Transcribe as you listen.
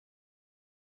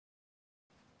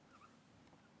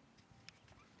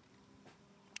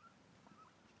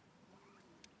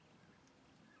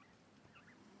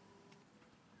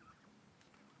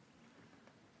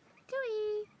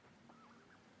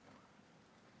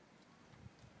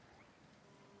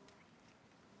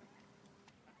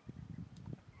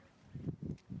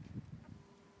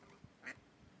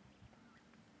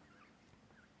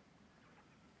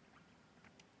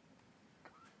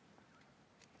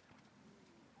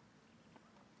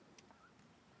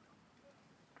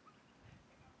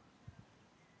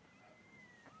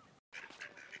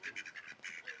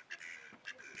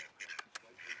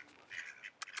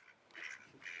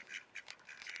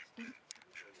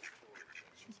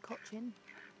cotchin.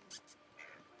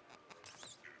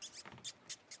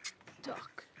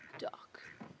 Duck, duck.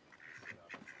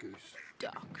 Goose.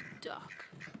 Duck, duck,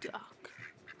 duck.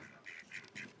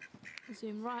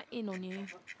 Zoom right in on you.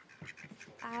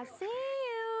 I see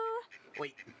you.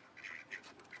 Wait.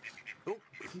 Oh,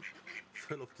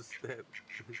 fell off the step.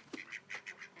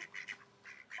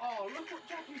 Oh, look what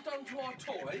Jackie's done to our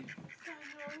toy.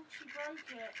 Daniel, she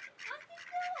broke it. I did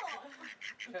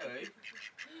not. Kelly,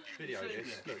 Video Seen this.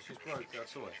 it? Look, she's broke our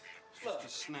toy. She's Look.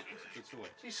 just snapped the toy.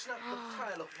 she snapped the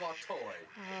tail off of our toy.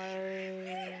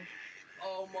 Oh.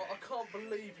 Oh my, I can't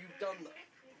believe you've done that.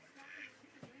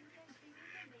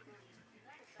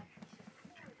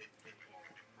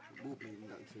 More bleeding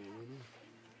down to you, isn't it?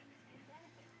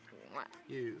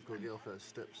 You've got to get off that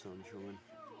step, sunshine.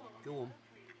 Go on.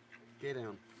 Get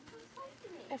down.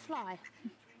 Or fly.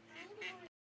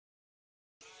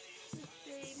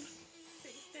 15,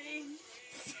 16, 18,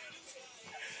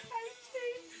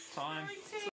 Time.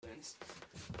 19.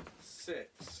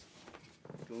 6,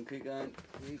 Go on, keep going.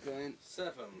 Keep going.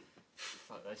 7.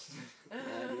 Fuck this.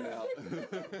 And you're out.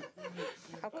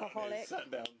 Alcoholic.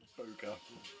 Sat down, poker.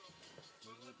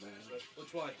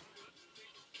 Which way?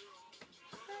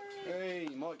 Hey,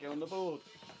 you might get on the board.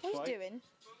 What are you doing?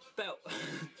 Belt.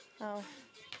 Oh.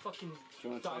 Fucking Do you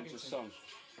want to change the song?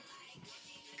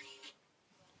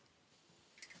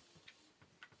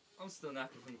 I'm still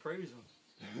knackered from the previous one.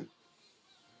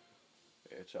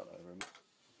 Yeah, chuck that over him.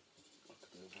 I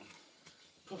could do one.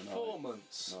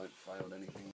 Performance. No, failed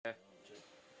anything.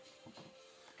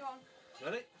 Go on.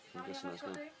 Ready? I'm guessing that's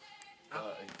good.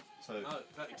 32. Oh,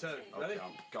 32. Oh, Ready?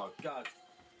 Go. Go.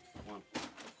 1, 2,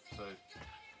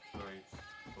 3,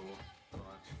 4, 5,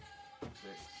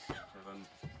 6, 7,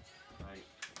 8,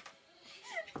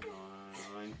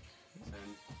 9, 10,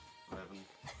 11,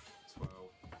 12,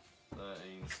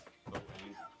 13, 14,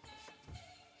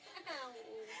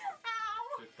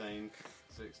 15,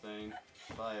 16,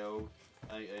 failed,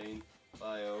 18,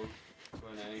 failed,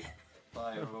 20,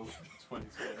 failed,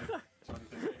 22,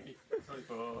 23,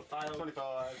 24,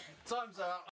 25. Time's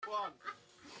out. 1,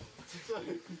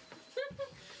 2,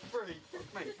 3,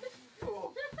 mate,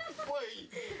 4, wait.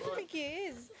 I think it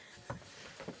is.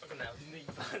 Fucking hell, knee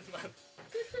bad, man.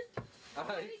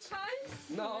 8, Times?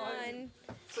 9,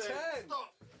 10.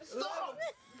 Stop!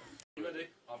 You ready?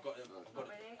 I've got it. I've got it.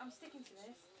 Ready? I'm sticking to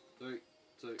this. 3,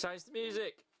 2, Change the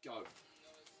music. go.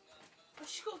 Oh,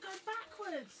 she's got to go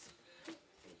backwards.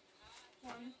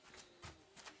 1.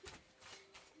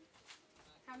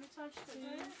 How many times she's got to do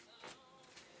it?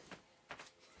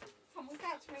 Someone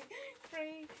catch me.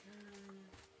 3,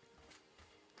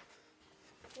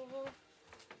 4.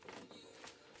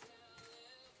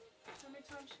 How many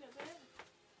times she got to do it?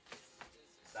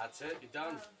 That's it. You're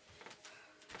done.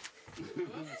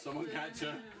 Someone catch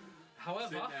her. However,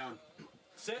 Sit down.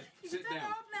 sit. Sit down.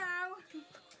 Off now.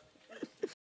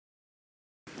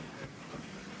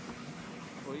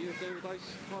 What are you doing with those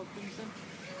 5 things then?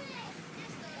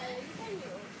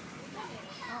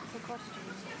 Answer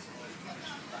questions.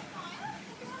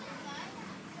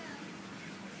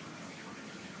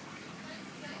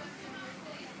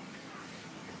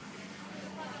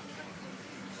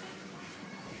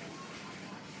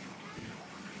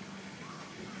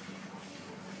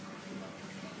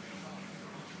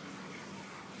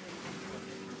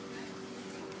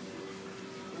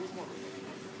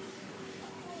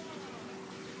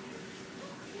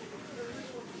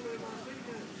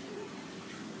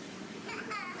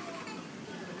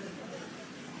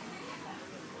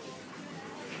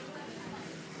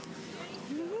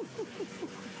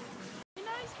 You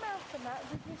know his mouth and that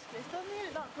is useless, doesn't he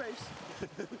look like Bruce?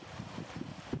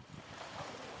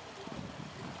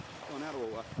 Go on, out of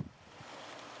water.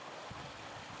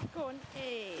 Go on.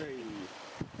 Hey. 3.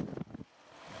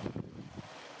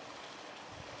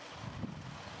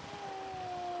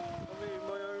 I'm in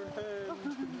my own hand.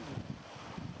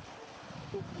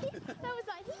 That was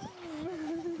like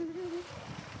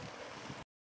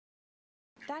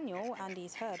Daniel and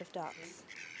his herd of ducks.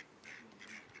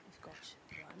 We've got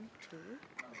 1, 2,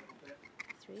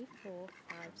 3, 4,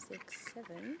 5, 6,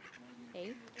 7,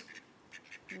 8,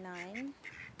 9,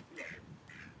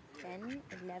 10,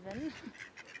 11.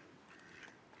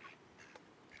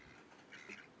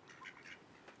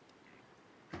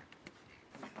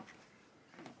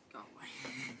 Go away.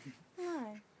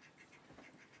 No.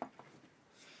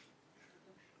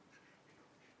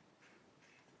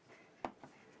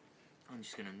 I'm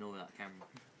just gonna ignore that camera.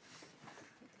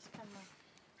 This camera.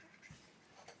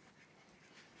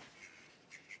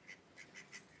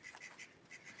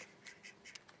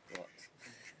 What?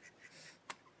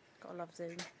 Gotta love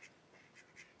Zoom.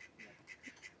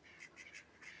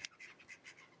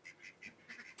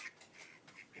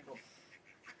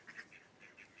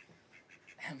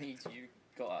 How many do you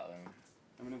got out of them?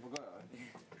 How many have I got out?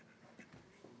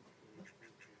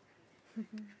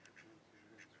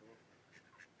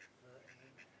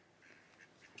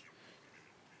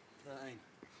 13.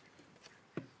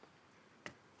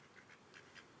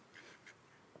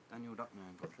 Daniel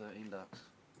Duckman got 13 ducks.